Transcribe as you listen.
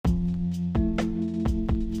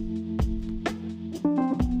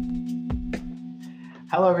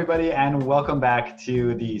Hello, everybody, and welcome back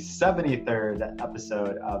to the 73rd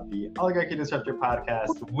episode of the Oligarchy Disruptor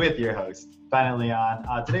podcast with your host, Ben and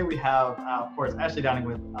Leon. Today we have, of course, Ashley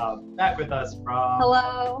Downing back with us from...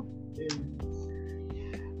 Hello.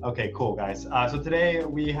 Okay, cool, guys. So today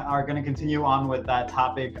we are going to continue on with that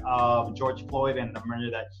topic of George Floyd and the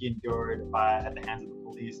murder that he endured at the hands of the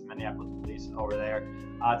police, Minneapolis police over there.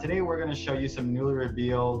 Today we're going to show you some newly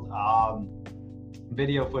revealed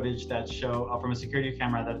video footage that show from a security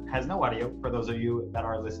camera that has no audio for those of you that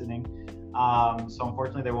are listening. So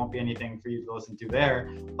unfortunately there won't be anything for you to listen to there,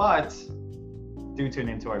 but do tune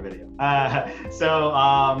into our video.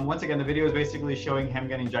 Once again, the video is basically showing him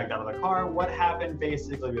getting dragged out of the car. What happened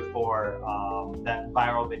basically before that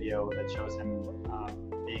viral video that shows him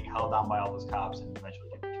being held down by all those cops and eventually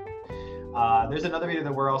getting killed. There's another video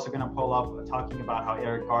that we're also going to pull up talking about how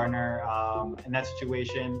Eric Garner in that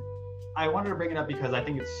situation. I wanted to bring it up because I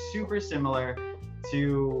think it's super similar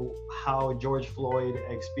to how George Floyd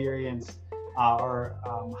experienced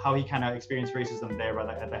how he kind of experienced racism there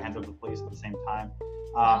at the hands of the police at the same time.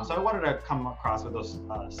 So I wanted to come across with those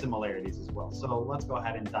similarities as well. So let's go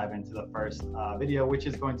ahead and dive into the first video, which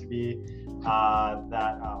is going to be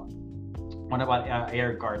that one about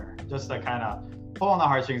Eric Garner. Just to kind of pull on the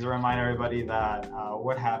heartstrings and remind everybody that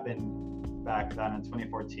what happened back then in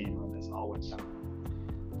 2014 when this all went down.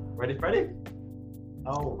 Ready, Freddie?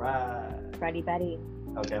 All right. Ready, Betty.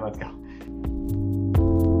 Okay, let's go.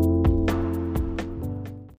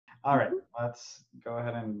 All right, let's go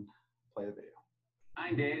ahead and play the video.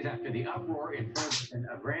 9 days after the uproar in Ferguson,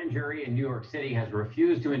 a grand jury in New York City has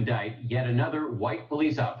refused to indict yet another white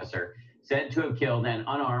police officer said to have killed an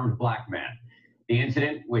unarmed black man. The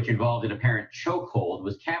incident, which involved an apparent chokehold,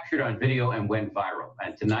 was captured on video and went viral.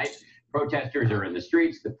 And tonight, protesters are in the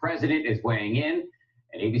streets. The president is weighing in.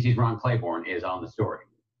 And ABC's Ron Claiborne is on the story.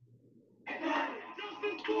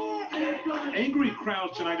 Angry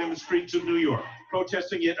crowds tonight in the streets of New York,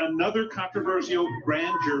 protesting yet another controversial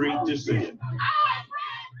grand jury decision.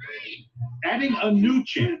 Adding a new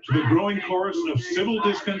chant to the growing chorus of civil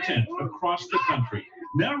discontent across the country.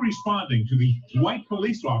 Now responding to the white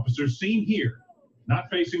police officer seen here, not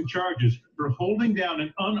facing charges for holding down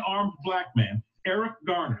an unarmed black man, Eric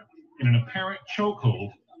Garner, in an apparent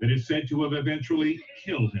chokehold that is said to have eventually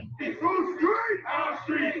killed him.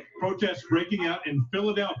 Protests breaking out in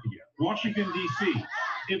Philadelphia, Washington, D.C.,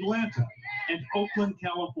 Atlanta, and Oakland,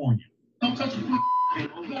 California. Don't touch me.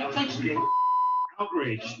 Don't touch me.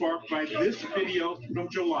 Outrage sparked by this video from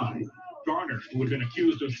July. Garner, who had been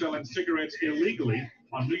accused of selling cigarettes illegally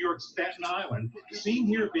on New York's Staten Island, seen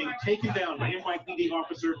here being taken down by NYPD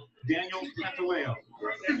officer Daniel Pantaleo.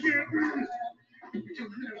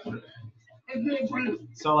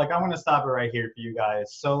 So I want to stop it right here for you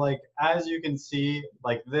guys. So as you can see,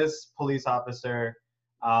 this police officer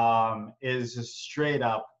is just straight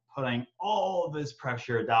up putting all this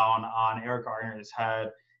pressure down on Eric Garner's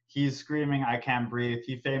head. He's screaming, "I can't breathe."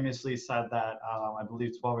 He famously said that, I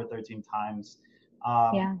believe 12 or 13 times.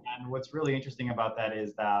 And what's really interesting about that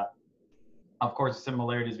is that, of course,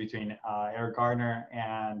 similarities between Eric Garner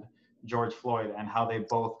and George Floyd and how they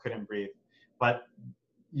both couldn't breathe. But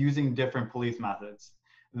using different police methods.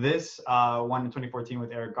 This one in 2014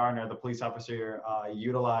 with Eric Garner, the police officer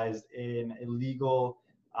utilized an illegal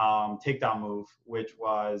takedown move, which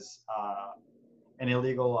was an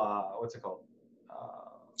illegal, what's it called?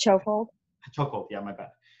 Chokehold. Chokehold, yeah, my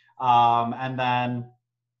bad. And then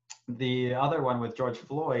the other one with George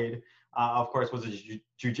Floyd, of course, was a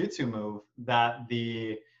jiu-jitsu move that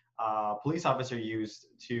the police officer used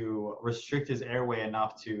to restrict his airway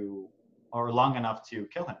long enough to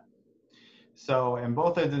kill him. So in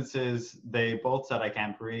both instances, they both said, "I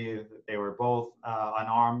can't breathe." They were both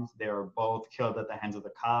unarmed. They were both killed at the hands of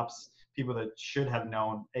the cops. People that should have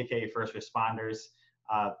known, aka first responders,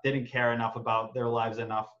 didn't care enough about their lives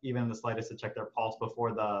enough, even the slightest, to check their pulse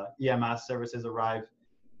before the EMS services arrived.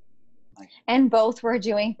 And both were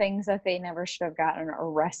doing things that they never should have gotten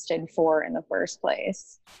arrested for in the first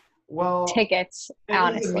place. Well, tickets,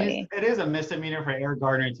 honestly. It is a misdemeanor for Eric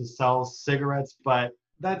Garner to sell cigarettes, but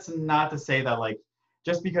that's not to say that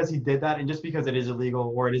just because he did that and just because it is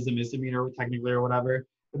illegal or it is a misdemeanor technically or whatever,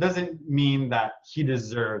 it doesn't mean that he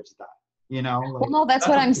deserves that, Well, no, that's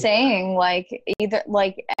what I'm saying.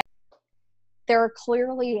 There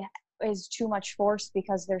clearly is too much force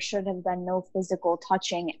because there should have been no physical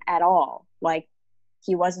touching at all.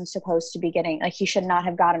 He wasn't supposed to be he should not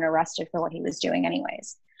have gotten arrested for what he was doing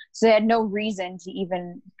anyways. So they had no reason to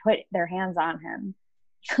even put their hands on him.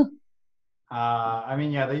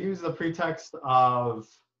 They use the pretext of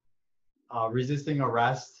resisting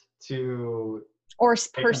arrest to or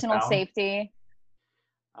personal safety.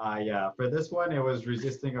 Yeah, for this one, it was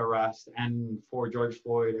resisting arrest, and for George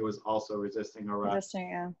Floyd, it was also resisting arrest.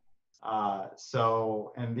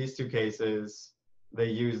 So in these two cases, they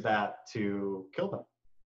used that to kill them.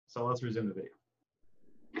 So let's resume the video.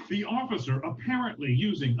 The officer apparently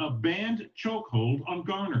using a banned chokehold on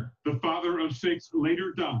Garner. The father of 6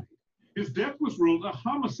 later died. His death was ruled a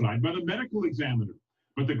homicide by the medical examiner,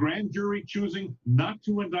 but the grand jury choosing not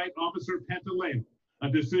to indict Officer Pantaleo, a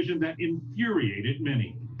decision that infuriated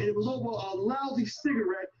many. It was over a lousy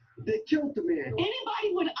cigarette that killed the man.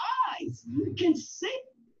 Anybody with eyes can see.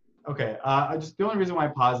 Okay, the only reason why I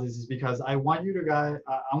pause this is because I want you to guys,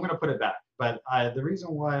 I'm going to put it back, but the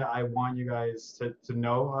reason why I want you guys to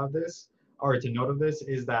know of this, or to note of this,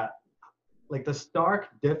 is that like the stark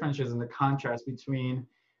differences in the contrast between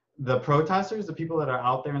the protesters, the people that are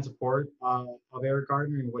out there in support of Eric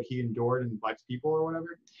Garner and what he endured and Black people or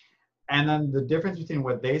whatever, and then the difference between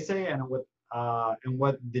what they say and what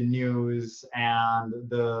the news and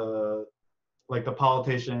the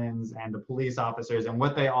politicians and the police officers and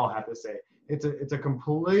what they all have to say. It's a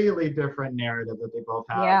completely different narrative that they both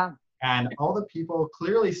have. Yeah. And all the people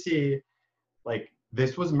clearly see, like,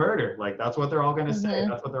 this was murder. Like, that's what they're all going to say.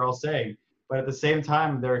 That's what they're all saying. But at the same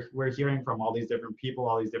time, we're hearing from all these different people,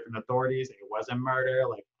 all these different authorities, it wasn't murder,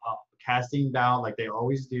 like casting down like they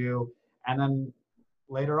always do. And then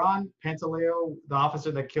later on, Pantaleo, the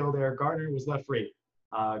officer that killed Eric Garner, was left free.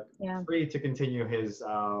 Free to continue his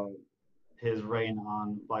reign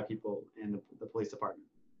on Black people in the police department.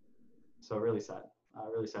 So really sad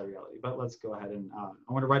reality. But let's go ahead and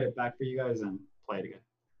I want to write it back for you guys and play it again.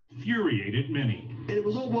 Infuriated many. It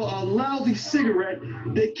was over a lousy cigarette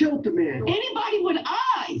that killed the man. Anybody with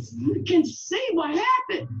eyes can see what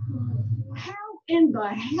happened. How in the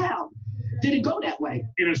hell did it go that way?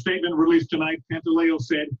 In a statement released tonight, Pantaleo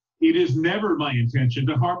said, "It is never my intention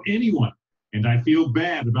to harm anyone, and I feel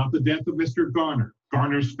bad about the death of Mr. Garner.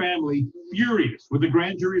 Garner's family furious with the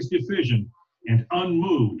grand jury's decision and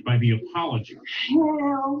unmoved by the apology."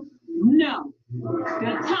 Hell no.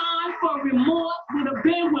 The time for remorse would have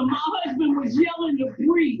been when my husband was yelling to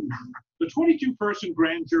breathe. The 22-person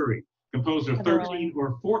grand jury, composed of 13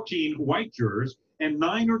 or 14 white jurors and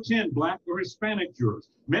 9 or 10 Black or Hispanic jurors,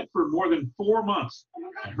 met for more than 4 months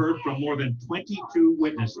and heard from more than 22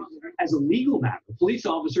 witnesses. As a legal matter, police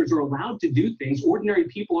officers are allowed to do things ordinary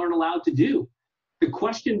people aren't allowed to do. The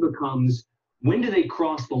question becomes, when do they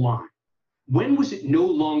cross the line? When was it no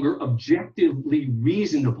longer objectively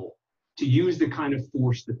reasonable to use the kind of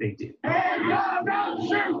force that they did?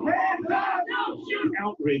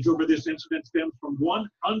 Outrage over this incident stems from one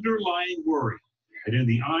underlying worry, that in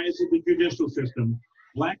the eyes of the judicial system,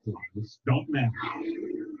 Black lives don't matter.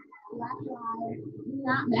 Black lives do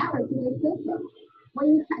not matter to the system. When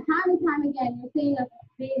you, time and time again, you're seeing us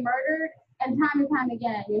being murdered, and time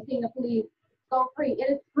again, you're seeing the police go free. It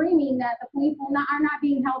is screaming that the police are not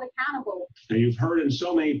being held accountable. Now, you've heard in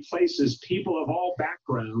so many places people of all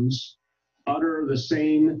backgrounds utter the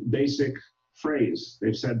same basic phrase.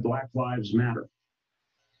 They've said Black Lives Matter.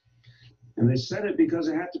 And they said it because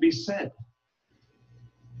it had to be said.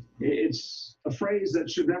 It's a phrase that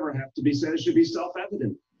should never have to be said. It should be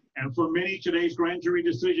self-evident. And for many, today's grand jury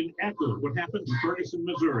decision echoed what happened in Ferguson,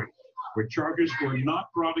 Missouri, where charges were not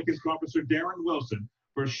brought against Officer Darren Wilson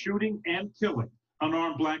for shooting and killing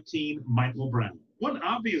unarmed Black teen Michael Brown. One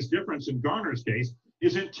obvious difference in Garner's case,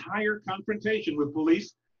 his entire confrontation with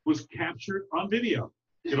police was captured on video.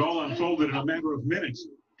 It all unfolded in a matter of minutes.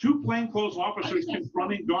 2 plainclothes officers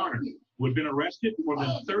confronting Garner, who had been arrested more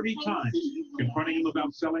than 30 times, confronting him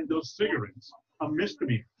about selling those cigarettes, a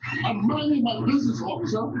misdemeanor. I'm minding my business,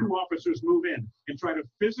 officer. 2 officers move in and try to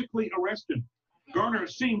physically arrest him. Garner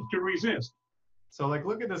seems to resist. So like,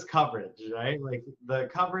 look at this coverage, right? Like the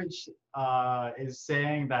coverage is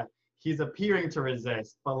saying that he's appearing to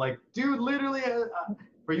resist, but like, dude, literally,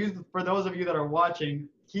 for those of you that are watching,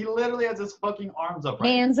 he literally has his fucking arms up.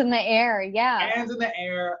 Hands in the air, yeah. Hands in the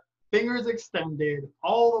air, fingers extended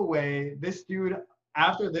all the way. This dude,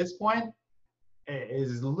 after this point,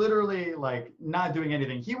 is literally like not doing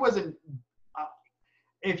anything. He wasn't,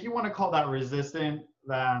 if you want to call that resistant,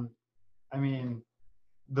 then, I mean,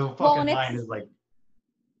 the fucking line is like,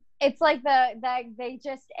 it's like that they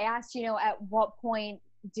just asked, you know, at what point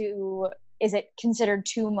is it considered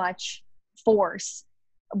too much force?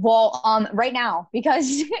 Well, right now,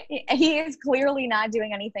 because he is clearly not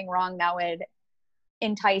doing anything wrong that would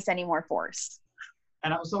entice any more force.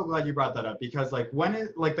 And I'm so glad you brought that up, because like when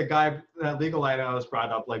it, like the guy that Legal Lighthouse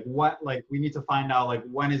brought up, like what, like we need to find out like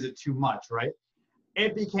when is it too much, right?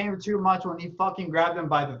 It became too much when he fucking grabbed him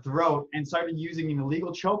by the throat and started using an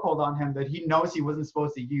illegal chokehold on him that he knows he wasn't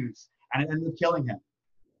supposed to use, and it ended up killing him.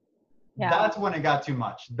 Yeah. That's when it got too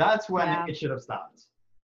much. That's when Yeah. it should have stopped.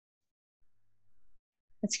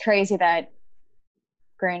 It's crazy that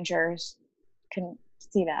grand jurors couldn't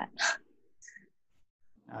see that.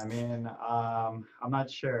 I mean, I'm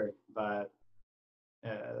not sure, but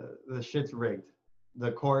the shit's rigged.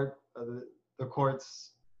 The courts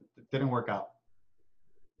didn't work out.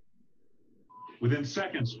 Within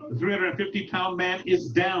seconds, the 350-pound man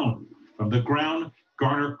is down. From the ground,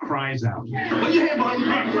 Garner cries out.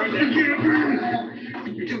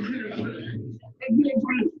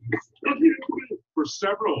 For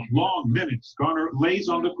several long minutes, Garner lays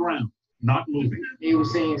on the ground, not moving. He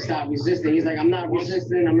was saying, stop resisting. He's like, I'm not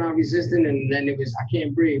resisting. And then it was, I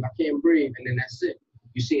can't breathe. And then that's it.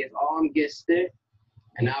 You see his arm get stiff,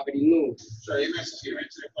 and now he moves. So you answer the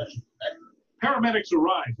question. Paramedics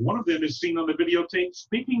arrive. One of them is seen on the videotape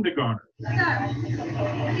speaking to Garner.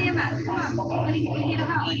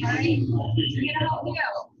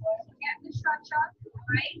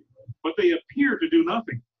 But they appear to do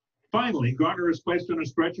nothing. Finally, Garner is placed on a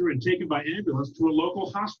stretcher and taken by ambulance to a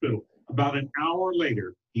local hospital. About an hour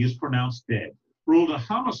later, he is pronounced dead. Ruled a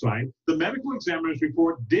homicide, the medical examiner's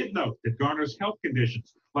report did note that Garner's health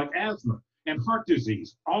conditions, like asthma and heart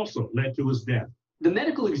disease, also led to his death. The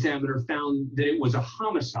medical examiner found that it was a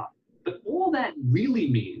homicide, but all that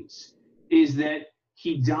really means is that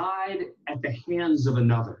he died at the hands of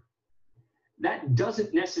another. That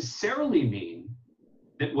doesn't necessarily mean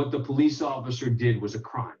that what the police officer did was a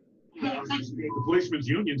crime. The policemen's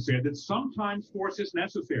union said that sometimes force is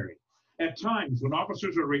necessary. At times, when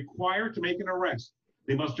officers are required to make an arrest,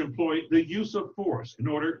 they must employ the use of force in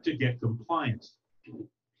order to get compliance.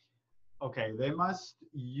 Okay, they must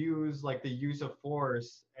use like the use of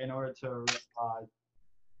force in order to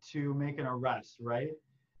make an arrest, right?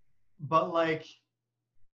 But like,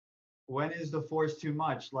 when is the force too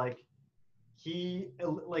much? Like,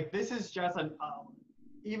 this is just an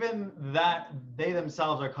even that they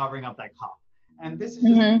themselves are covering up that cop, and this is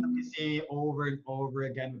just what we see over and over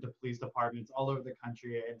again with the police departments all over the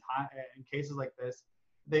country. In cases like this,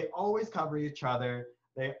 they always cover each other.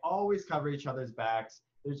 They always cover each other's backs.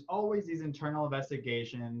 There's always these internal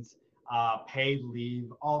investigations, paid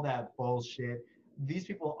leave, all that bullshit. These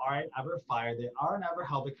people aren't ever fired. They aren't ever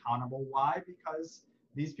held accountable. Why? Because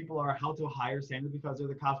these people are held to a higher standard because they're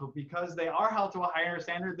the cops. But because they are held to a higher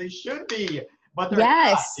standard, they should be. But they're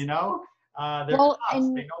cops, you know? They're cops. They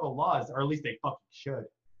know the laws, or at least they fucking should.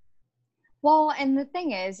 Well, and the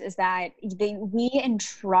thing is that we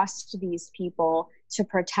entrust these people to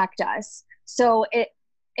protect us. So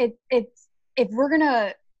it's if we're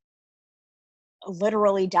gonna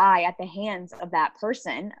literally die at the hands of that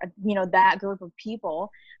person, you know, that group of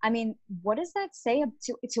people, I mean, what does that say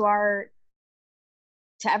to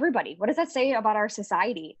everybody? What does that say about our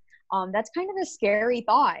society? That's kind of a scary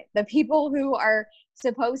thought. The people who are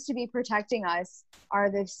supposed to be protecting us are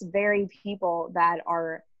this very people that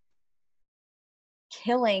are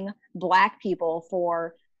killing Black people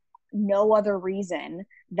for no other reason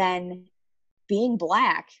than being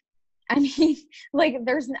Black. I mean, like,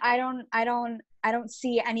 I don't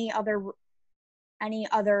see any other, I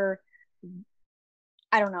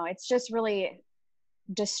don't know. It's just really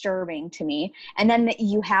disturbing to me. And then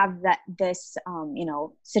you have this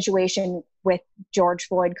situation with George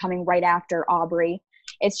Floyd coming right after Aubrey.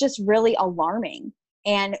 It's just really alarming.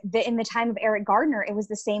 And in the time of Eric Gardner, it was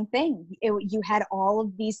the same thing. You had all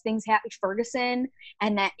of these things happen, Ferguson,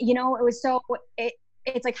 and that, you know, it was so,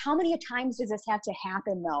 it's like, how many times does this have to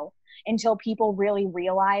happen though, until people really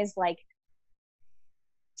realize like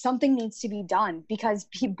something needs to be done, because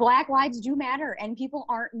Black lives do matter and people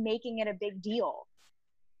aren't making it a big deal.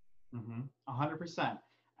 100%.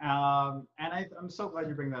 And I'm so glad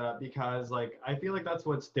you bring that up, because like, I feel like that's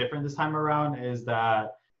what's different this time around is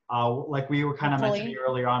that like we were kind of mentioning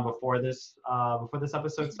earlier on before this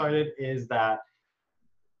episode started, is that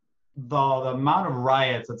the amount of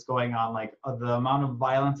riots that's going on, like the amount of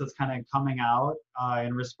violence that's kind of coming out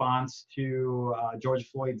in response to George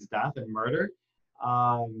Floyd's death and murder,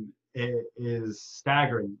 it is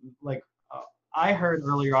staggering. Like I heard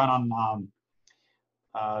earlier on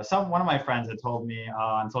one of my friends had told me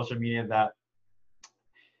on social media that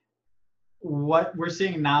what we're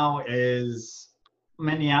seeing now is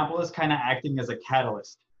Minneapolis kind of acting as a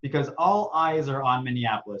catalyst, because all eyes are on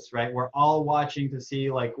Minneapolis, right? We're all watching to see,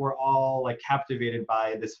 like, we're all like captivated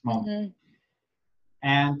by this moment.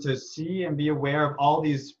 And to see and be aware of all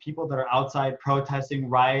these people that are outside protesting,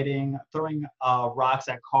 rioting, throwing rocks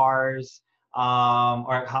at cars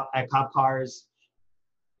or at cop cars,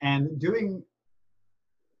 and doing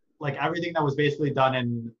like everything that was basically done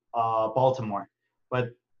in Baltimore, but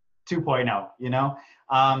 2.0, you know?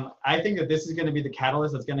 I think that this is going to be the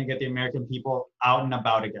catalyst that's going to get the American people out and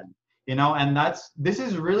about again, you know? And this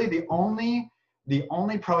is really the only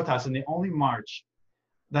protest and the only march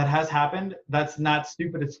that has happened that's not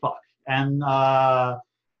stupid as fuck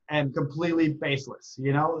and completely baseless,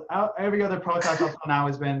 you know? Every other protest up till now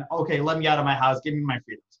has been, okay, let me out of my house, give me my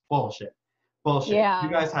freedoms. Bullshit. Yeah.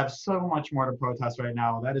 You guys have so much more to protest right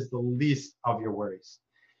now. That is the least of your worries.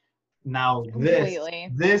 Now,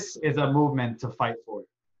 this is a movement to fight for.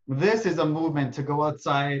 This is a movement to go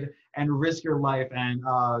outside and risk your life and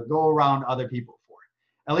go around other people for.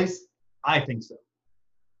 At least I think so.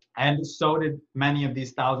 And so did many of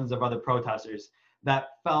these thousands of other protesters that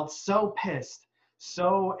felt so pissed,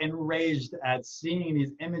 so enraged at seeing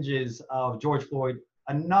these images of George Floyd,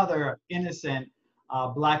 another innocent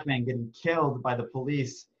Black man getting killed by the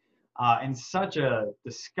police in such a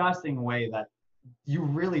disgusting way that you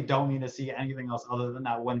really don't need to see anything else other than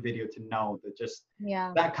that one video to know that just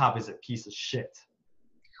that cop is a piece of shit.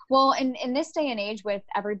 Well, in this day and age with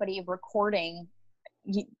everybody recording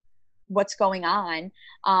what's going on,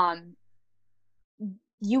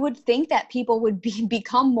 you would think that people would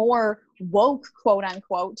become more woke, quote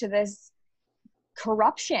unquote, to this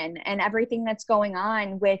corruption and everything that's going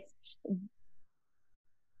on with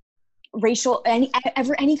racial, any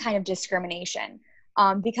kind of discrimination,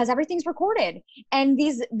 because everything's recorded. And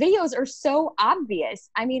these videos are so obvious.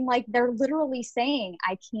 I mean, like, they're literally saying,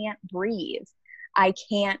 I can't breathe. I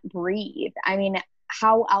can't breathe. I mean,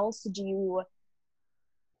 how else do you...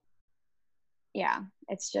 Yeah,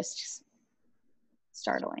 it's just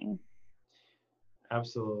startling.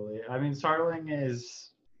 Absolutely. I mean, startling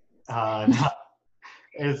is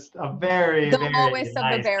it's a very, the very lowest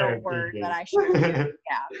nice of the barrel word that I should use.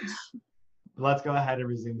 Yeah. Let's go ahead and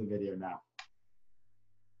resume the video now.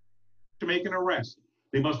 To make an arrest,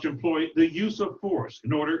 they must employ the use of force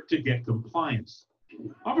in order to get compliance.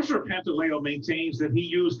 Officer Pantaleo maintains that he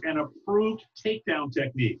used an approved takedown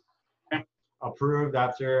technique. Approved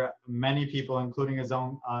after many people, including his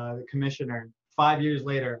own commissioner. 5 years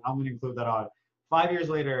later, I'm going to include that on. 5 years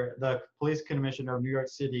later, the police commissioner of New York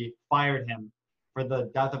City fired him for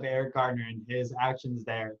the death of Eric Garner and his actions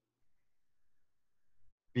there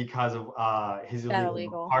because of his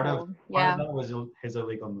illegal move. Part of that was his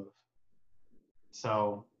illegal move.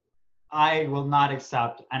 So I will not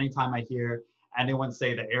accept anytime I hear anyone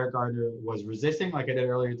say that Eric Garner was resisting, like I did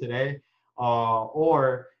earlier today,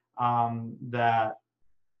 or that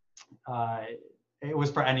it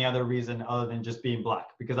was for any other reason other than just being Black,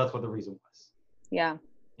 because that's what the reason was. Yeah.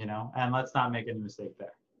 You know, and let's not make any mistake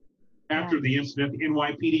there. After the incident, the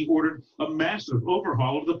NYPD ordered a massive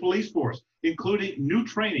overhaul of the police force, including new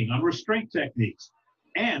training on restraint techniques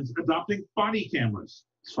and adopting body cameras.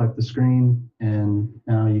 Swipe the screen, and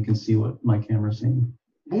now you can see what my camera's seeing.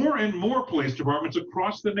 More and more police departments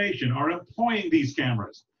across the nation are employing these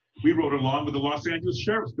cameras. We rode along with the Los Angeles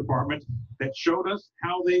Sheriff's Department that showed us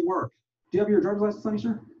how they work. Do you have your driver's license on you,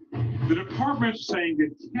 sir? The department's saying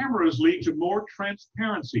that cameras lead to more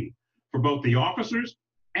transparency for both the officers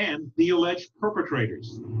and the alleged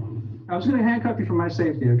perpetrators. I was going to handcuff you for my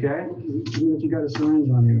safety, okay? Even if you got a syringe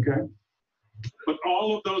on you, okay? But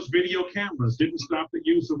all of those video cameras didn't stop the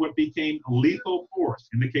use of what became lethal force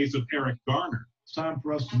in the case of Eric Garner. It's time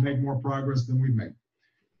for us to make more progress than we've made.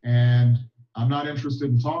 And I'm not interested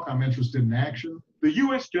in talk, I'm interested in action. The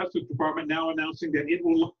U.S. Justice Department now announcing that it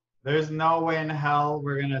will... There's no way in hell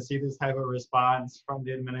we're going to see this type of response from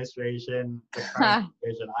the administration, the current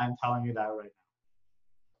administration. I'm telling you that right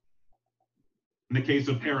now. In the case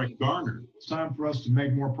of Eric Garner. It's time for us to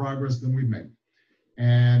make more progress than we've made.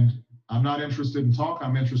 And I'm not interested in talk,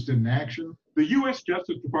 I'm interested in action. The U.S.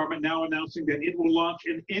 Justice Department now announcing that it will launch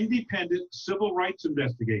an independent civil rights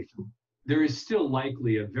investigation. There is still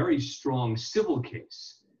likely a very strong civil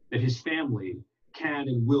case that his family can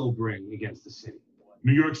and will bring against the city.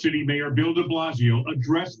 New York City Mayor Bill de Blasio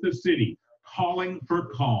addressed the city, calling for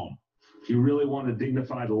calm. If you really want to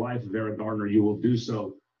dignify the life of Eric Garner, you will do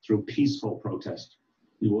so through peaceful protest.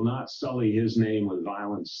 You will not sully his name with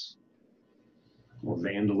violence or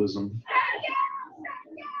vandalism.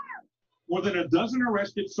 More than a dozen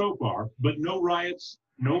arrested so far, but no riots,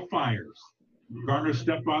 no fires. Garner's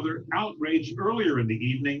stepfather outraged earlier in the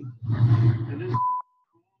evening.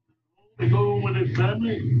 To go with his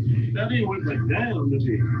family, that ain't what went down, did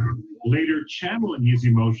he? Later channeling his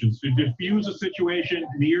emotions to diffuse a situation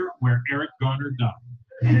near where Eric Garner died.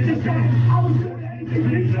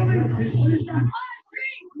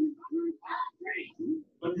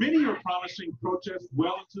 But many are promising protests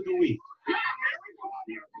well into the week.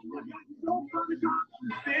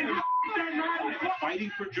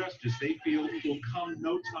 fighting for justice they feel will come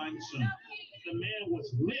no time soon. The man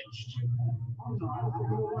was lynched for the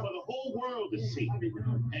whole world to see.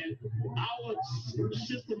 And our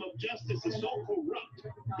system of justice is so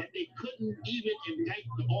corrupt that they couldn't even indict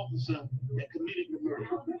the officer that committed the murder.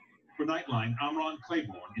 For Nightline, I'm Ron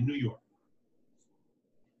Claiborne in New York.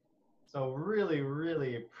 So really,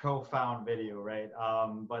 really profound video, right?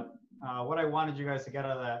 But what I wanted you guys to get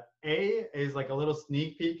out of that, is like a little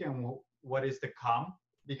sneak peek in what is to come,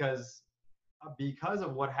 because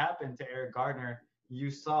of what happened to Eric Gardner,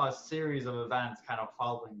 you saw a series of events kind of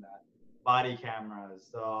following that. Body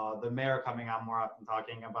cameras, the mayor coming out more often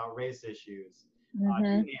talking about race issues, you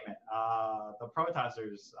name it. The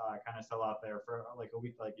protesters kind of still out there for like a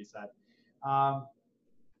week, like you said.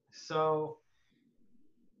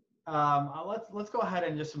 Let's go ahead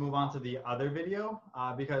and just move on to the other video,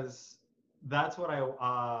 because that's what I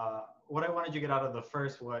wanted you to get out of the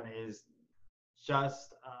first one, is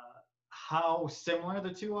just how similar the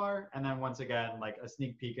two are, and then once again, like a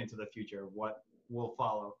sneak peek into the future of what will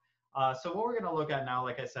follow. So what we're going to look at now,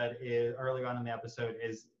 like I said, is early on in the episode,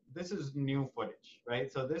 this is new footage,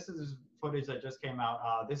 right? So this is footage that just came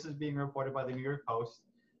out. This is being reported by the New York Post.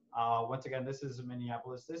 Once again, this is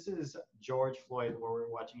Minneapolis. This is George Floyd, where we're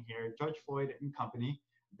watching here. George Floyd and company.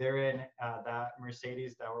 They're in that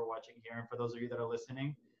Mercedes that we're watching here. And for those of you that are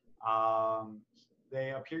listening,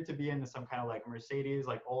 they appear to be in some kind of like Mercedes,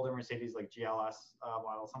 like older Mercedes, like GLS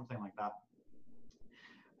model, something like that.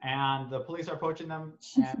 And the police are approaching them,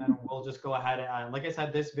 and then we'll just go ahead. And like I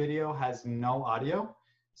said, this video has no audio.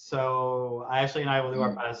 So Ashley and I will do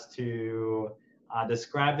our best to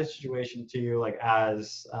describe the situation to you, like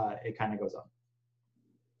as it kind of goes on.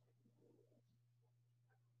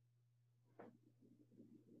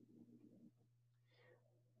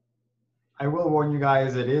 I will warn you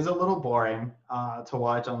guys, it is a little boring to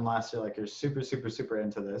watch unless you're super, super, super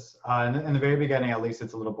into this. In the very beginning, at least,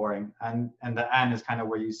 it's a little boring. And the end is kind of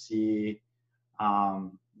where you see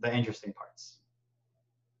the interesting parts.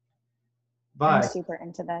 But I'm super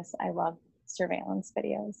into this. I love surveillance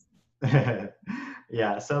videos.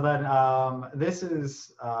 Yeah, so then this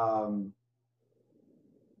is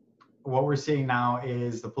what we're seeing now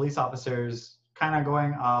is the police officers kind of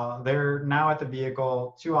going, they're now at the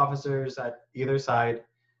vehicle, two officers at either side,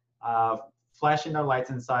 flashing their lights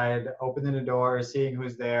inside, opening the door, seeing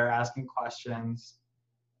who's there, asking questions.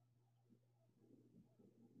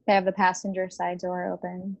 They have the passenger side door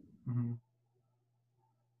open. Mm-hmm.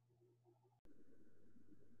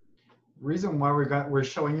 Reason why we're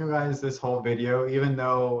showing you guys this whole video, even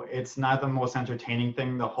though it's not the most entertaining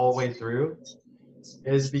thing the whole way through,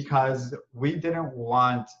 is because we didn't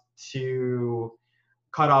want to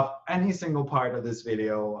cut off any single part of this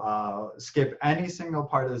video, skip any single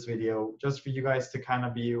part of this video, just for you guys to kind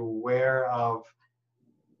of be aware of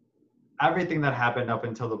everything that happened up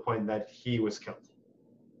until the point that he was killed.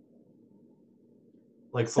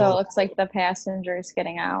 Like, so it looks like the passenger's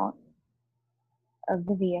getting out of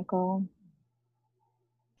the vehicle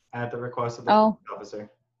at the request of the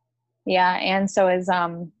officer. Yeah, and so is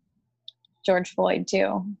George Floyd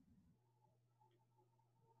too.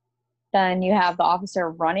 Then you have the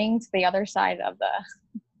officer running to the other side of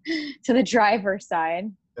the driver's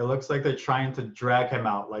side. It looks like they're trying to drag him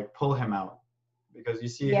out, like pull him out, because you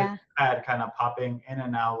see his head kind of popping in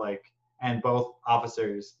and out, like, and both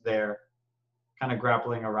officers there kind of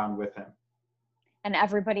grappling around with him. And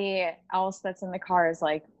everybody else that's in the car is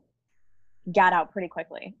like, got out pretty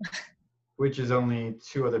quickly. Which is only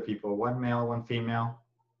two other people, one male, one female.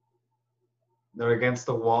 They're against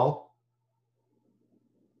the wall.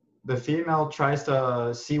 The female tries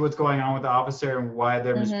to see what's going on with the officer and why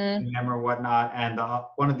they're mistreating him or whatnot. And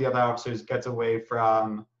one of the other officers gets away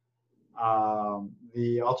from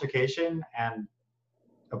the altercation and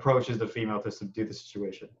approaches the female to subdue the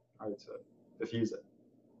situation or to defuse it.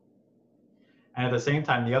 And at the same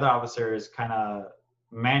time, the other officer is kind of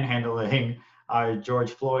manhandling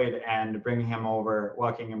George Floyd and bringing him over,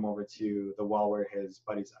 walking him over to the wall where his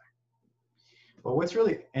buddies are. But what's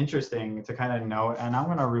really interesting to kind of note, and I'm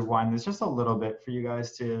going to rewind this just a little bit for you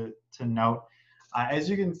guys to note,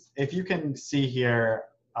 if you can see here,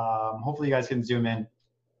 hopefully you guys can zoom in.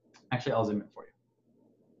 Actually, I'll zoom in for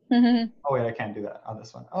you. Oh wait, I can't do that on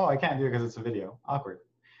this one. Oh, I can't do it because it's a video. Awkward.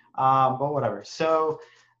 But whatever. So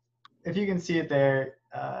if you can see it there,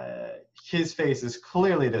 his face is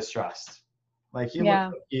clearly distressed. Like he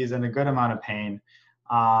looks like he's in a good amount of pain.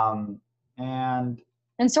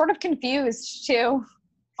 And sort of confused too.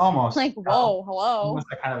 Almost. Like, whoa, hello. Almost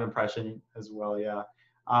that kind of impression as well, yeah.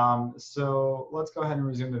 So let's go ahead and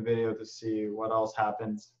resume the video to see what else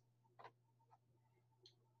happens.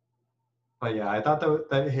 But yeah, I thought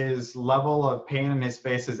that his level of pain in his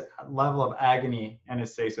face, his level of agony in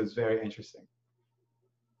his face was very interesting.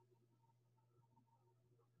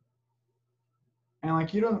 And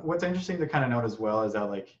like, what's interesting to kind of note as well is that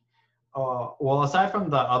like, well, aside from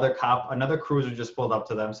the other cop, another cruiser just pulled up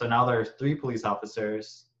to them. So now there's 3 police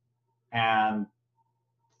officers and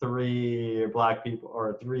 3 black people,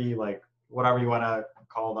 or 3, like, whatever you want to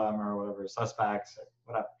call them, or whatever, suspects, or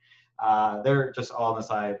whatever. They're just all on the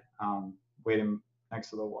side, waiting next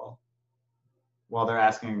to the wall while they're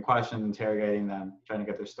asking questions, interrogating them, trying to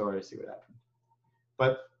get their story, see what happened.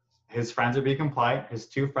 But his friends are being compliant. His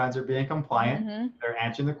 2 friends are being compliant. Mm-hmm. They're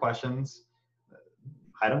answering the questions.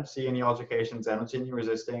 I don't see any altercations. I don't see any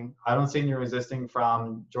resisting. I don't see any resisting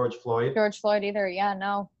from George Floyd. George Floyd either. Yeah,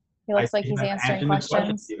 no. He looks like he's answering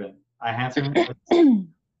questions. Even. I answered.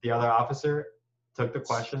 The other officer took the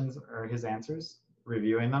questions or his answers,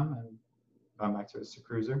 reviewing them, and going back to his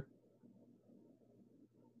cruiser.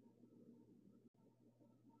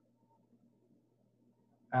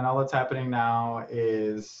 And all that's happening now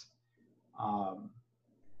is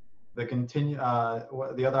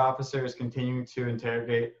the other officer is continuing to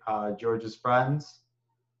interrogate George's friends.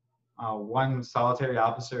 One solitary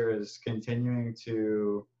officer is continuing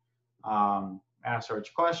to ask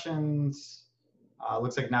George questions.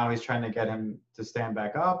 Looks like now he's trying to get him to stand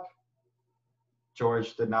back up.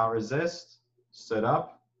 George did not resist, stood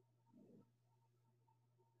up.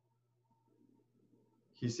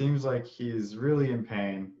 He seems like he's really in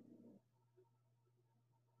pain.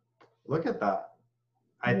 Look at that.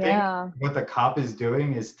 I think what the cop is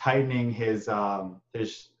doing is tightening his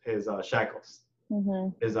shackles,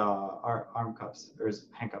 his arm cuffs, or his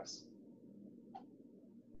handcuffs.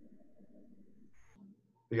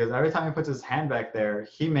 Because every time he puts his hand back there,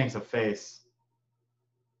 he makes a face.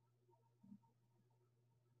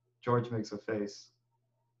 George makes a face.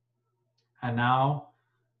 And now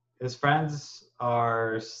his friends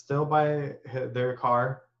are still by their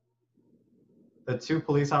car. The 2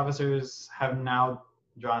 police officers have now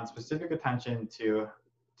drawn specific attention to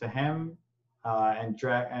him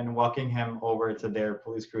and walking him over to their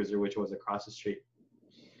police cruiser, which was across the street.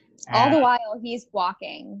 All the while he's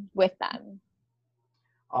walking with them.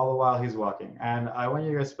 All the while he's walking. And I want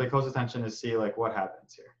you guys to pay close attention to see like what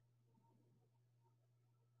happens here.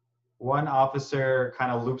 One officer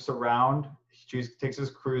kind of loops around. He takes his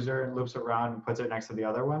cruiser and loops around and puts it next to the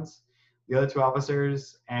other ones. The other 2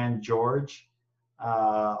 officers and George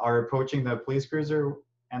are approaching the police cruiser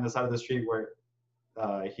and the side of the street where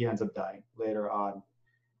he ends up dying later on.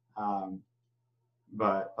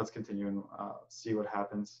 But let's continue and see what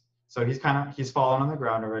happens. So he's fallen on the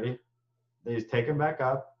ground already. They take him back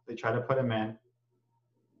up. They try to put him in.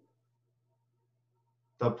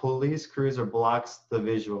 The police cruiser blocks the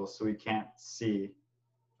visual, so we can't see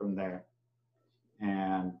from there.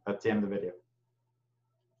 And that's the end of the video.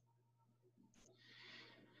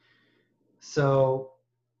 So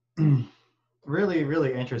really,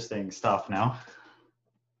 really interesting stuff now.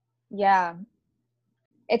 Yeah.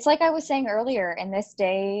 It's like I was saying earlier, in this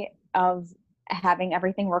day of having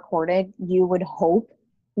everything recorded, you would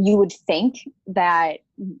think that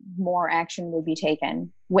more action would be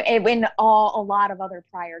taken in a lot of other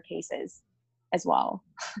prior cases as well.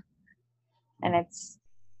 And it's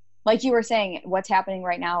like you were saying, what's happening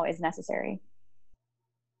right now is necessary.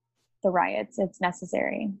 The riots, it's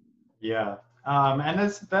necessary. Yeah. And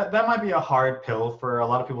that might be a hard pill for a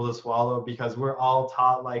lot of people to swallow, because we're all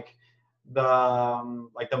taught like the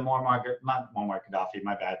Muammar Gaddafi,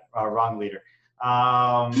 my bad, wrong leader.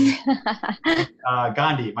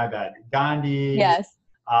 Gandhi, my bad. Gandhi. Yes.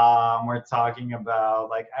 We're talking about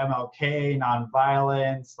like MLK,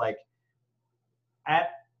 nonviolence. Like at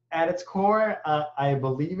its core, I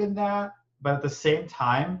believe in that, but at the same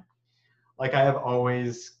time, like I have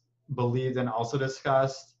always believed and also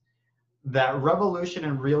discussed, that revolution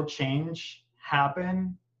and real change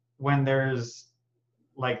happen when there's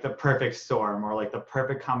like the perfect storm or like the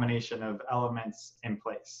perfect combination of elements in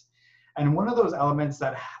place. And one of those elements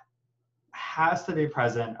that has to be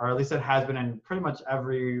present, or at least it has been in pretty much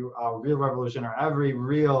every real revolution or every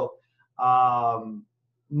real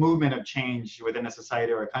movement of change within a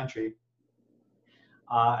society or a country,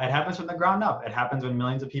 it happens from the ground up. It happens when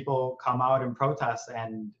millions of people come out and protest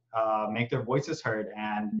and make their voices heard.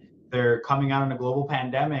 And they're coming out in a global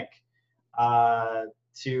pandemic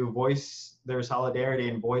to voice their solidarity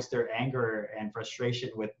and voice their anger and frustration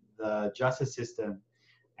with the justice system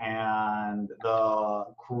and the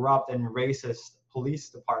corrupt and racist police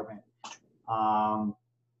department. But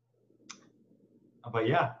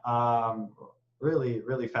yeah, really,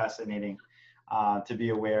 really fascinating to be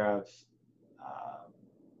aware of.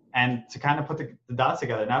 and to kind of put the dots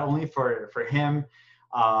together, not only for him,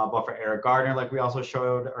 but for Eric Gardner, like we also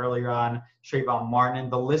showed earlier on, Trayvon Martin,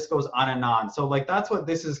 the list goes on and on. So like that's what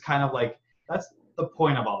this is kind of like, that's the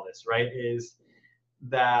point of all this, right? Is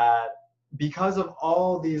that because of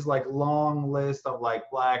all these like long list of like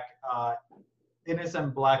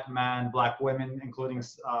innocent black men, black women, including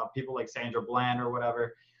people like Sandra Bland or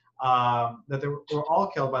whatever, that they were all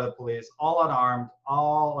killed by the police, all unarmed,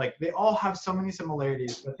 all like they all have so many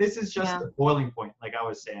similarities. But this is just the boiling point, like I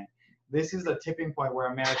was saying. This is the tipping point where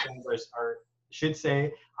Americans should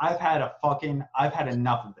say, I've had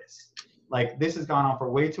enough of this. Like this has gone on for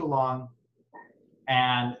way too long,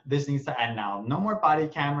 and this needs to end now. No more body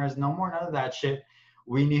cameras, no more none of that shit.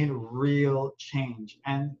 We need real change.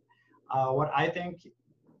 And what I think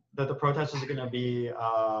that the protesters are going to be,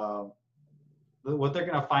 what they're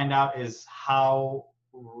going to find out is how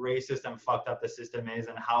racist and fucked up the system is,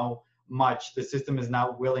 and how much the system is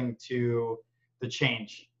not willing to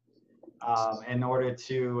change in order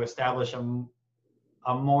to establish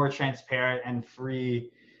a more transparent and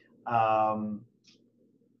free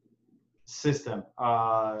system,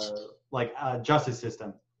 like a justice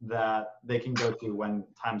system that they can go to when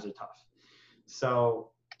times are tough.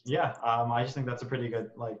 So yeah, I just think that's a pretty good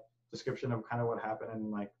like description of kind of what happened,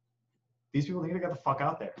 and like these people need to get the fuck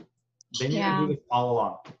out there. They need to do this all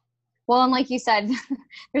along. Well, and like you said,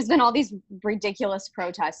 there's been all these ridiculous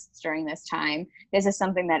protests during this time. This is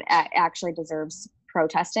something that actually deserves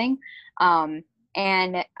protesting. And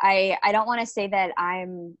I don't want to say that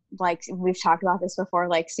I'm like, we've talked about this before,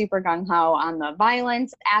 like super gung-ho on the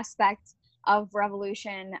violence aspect of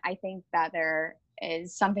revolution. I think that there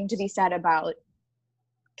is something to be said about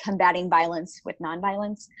combating violence with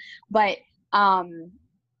nonviolence, but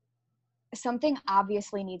something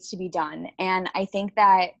obviously needs to be done. And I think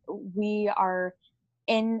that we are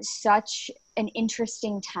in such an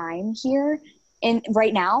interesting time here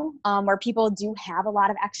right now, where people do have a lot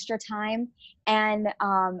of extra time and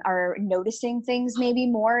are noticing things maybe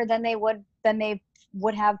more than they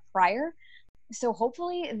would have prior. So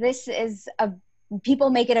hopefully this is people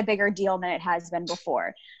make it a bigger deal than it has been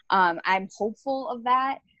before. I'm hopeful of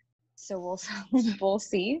that. So we'll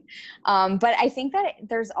see. But I think that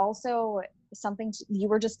there's also something you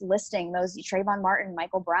were just listing, those Trayvon Martin,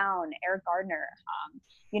 Michael Brown, Eric Gardner,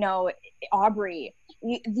 Aubrey.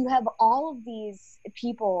 You have all of these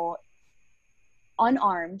people,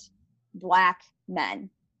 unarmed Black men.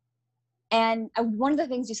 And one of the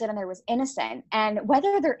things you said in there was innocent. And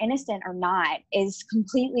whether they're innocent or not is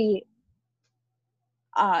completely,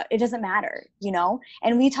 it doesn't matter, you know?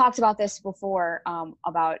 And we talked about this before,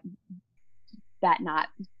 about that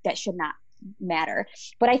should not matter.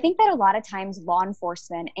 But I think that a lot of times law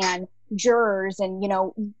enforcement and jurors and, you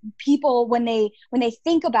know, people, when they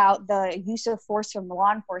think about the use of force from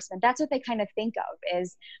law enforcement, that's what they kind of think of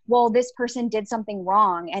is, well, this person did something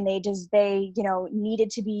wrong and they you know, needed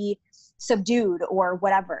to be subdued or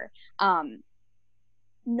whatever.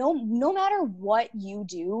 No matter what you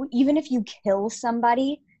do, even if you kill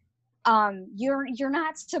somebody, you're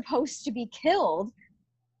not supposed to be killed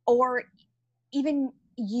or even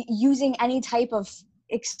using any type of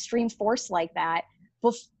extreme force like that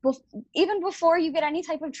even before you get any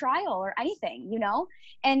type of trial or anything, you know?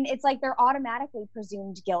 And it's like they're automatically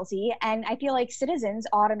presumed guilty. And I feel like citizens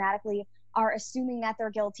automatically are assuming that they're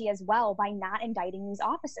guilty as well by not indicting these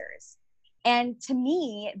officers. And to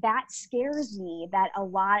me, that scares me that a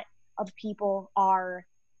lot of people are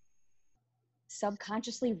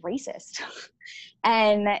subconsciously racist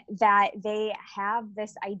and that they have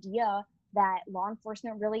this idea that law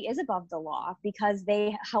enforcement really is above the law because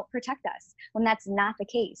they help protect us, when that's not the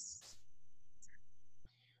case.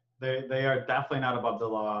 They are definitely not above the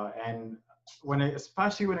law. And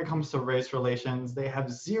especially when it comes to race relations, they have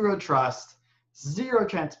zero trust, zero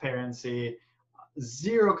transparency,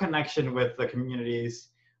 zero connection with the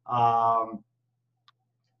communities. I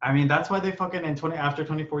mean, that's why they fucking after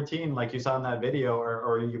 2014, like you saw in that video,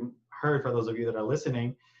 or you heard for those of you that are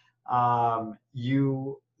listening,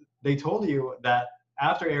 they told you that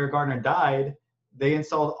after Eric Gardner died, they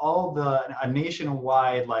installed a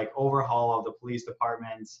nationwide like overhaul of the police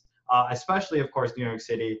departments, especially of course New York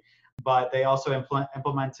City, but they also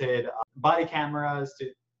implemented body cameras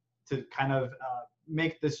to kind of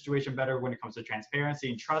make the situation better when it comes to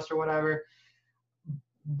transparency and trust or whatever.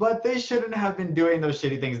 But they shouldn't have been doing those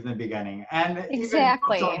shitty things in the beginning. And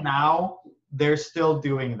exactly. Even until now, they're still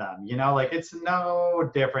doing them, you know, like it's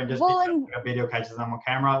no different just because a video catches them on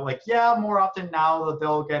camera. Like, yeah, more often now that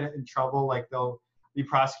they'll get in trouble, like they'll be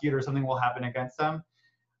prosecuted or something will happen against them.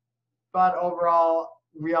 But overall,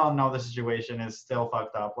 we all know the situation is still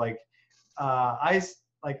fucked up. Like,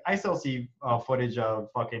 like I still see footage of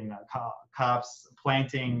fucking cops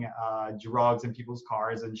planting drugs in people's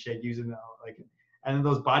cars and shit, using like, and then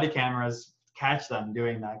those body cameras catch them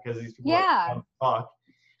doing that because these people are like, fuck.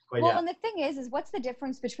 But well, and the thing is what's the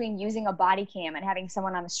difference between using a body cam and having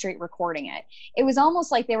someone on the street recording it? It was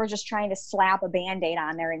almost like they were just trying to slap a Band-Aid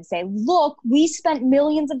on there and say, look, we spent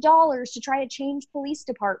millions of dollars to try to change police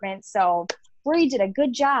departments, so Bree did a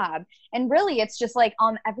good job. And really, it's just like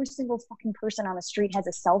every single fucking person on the street has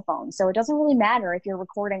a cell phone, so it doesn't really matter if you're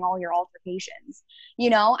recording all your altercations. You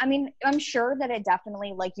know, I mean, I'm sure that it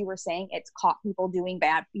definitely, like you were saying, it's caught people doing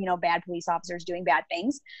bad, you know, bad police officers doing bad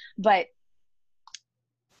things, but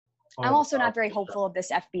I'm also not very hopeful of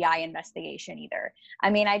this FBI investigation either. I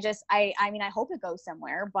mean, I hope it goes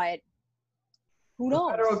somewhere, but who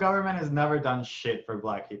knows? The federal government has never done shit for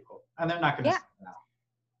Black people, and they're not going to now.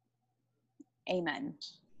 Amen.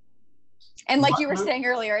 And like you were saying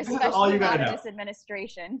earlier, especially about this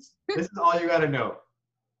administration. This is all you got to know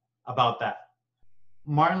about that.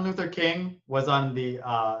 Martin Luther King was on the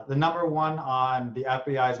 #1 on the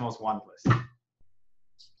FBI's most wanted list.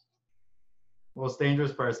 Most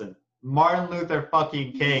dangerous person. Martin Luther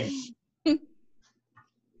fucking King.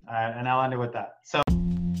 And I'll end it with that. So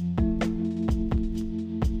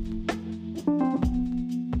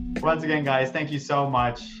once again, guys, thank you so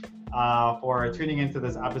much for tuning into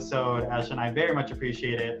this episode. Ash and I very much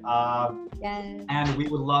appreciate it. Yes. And we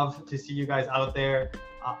would love to see you guys out there.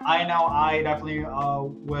 I know I definitely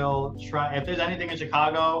will try. If there's anything in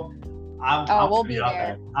Chicago, we'll be out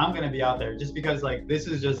there. I'm gonna be out there just because like this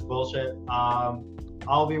is just bullshit.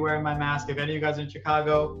 I'll be wearing my mask. If any of you guys are in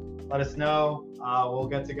Chicago, let us know. We'll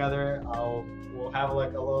get together. We'll have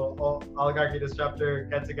like a little oligarchy disruptor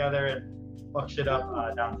get together and fuck shit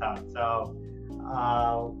up downtown. So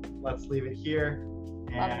let's leave it here,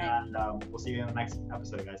 and we'll see you in the next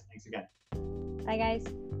episode, guys. Thanks again. Bye,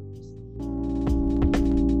 guys.